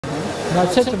And I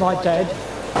said to my dad,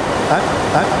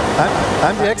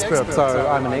 I'm the expert, so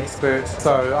I'm an expert,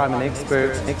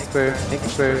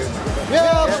 expert.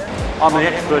 Yeah. I'm the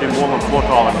expert in wall and floor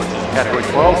tiling, which is category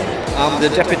 12. I'm the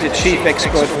deputy chief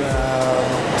expert.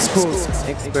 Schools.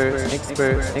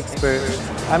 Expert.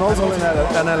 I'm also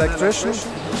an electrician.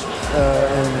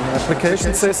 In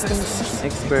application systems,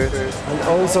 expert, and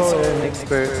also in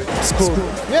school.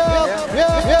 Yeah.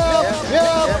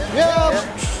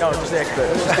 No, just the expert.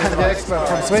 I'm the expert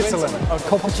from Switzerland. a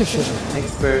competition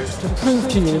Expert. to prove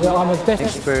to you that I'm a better.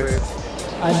 Expert.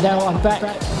 And now I'm back.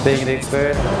 Being an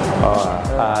expert,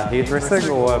 hairdressing,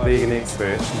 or being an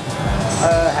expert.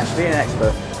 Being an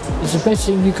expert. It's the best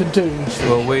thing you could do.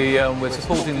 Well, we're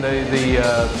supporting the Being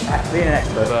an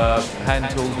expert. hand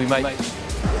tools we make.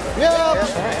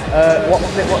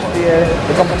 What's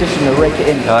the competition? The rake it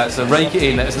in. That's a rake it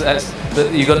in.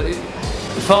 You got the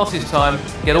fastest time.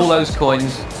 Get all those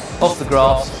coins off the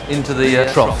grass into the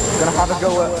trough. We're gonna have a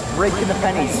go at raking the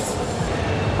pennies.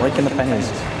 Raking the pennies.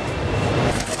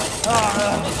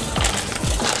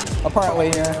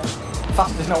 Apparently,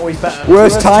 fast is not always better.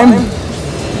 Worst time?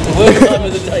 The worst time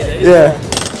of the day. Yeah.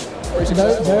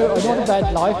 No, I'm not a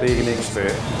bad life. Being an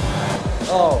expert.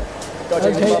 Oh.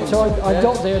 Okay, so I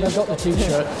got there and I got the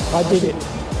t-shirt. I did it.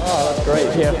 Oh, that's great.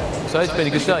 Yeah. So it's been a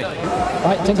good day.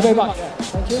 Right, thank you very much.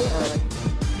 Thank you.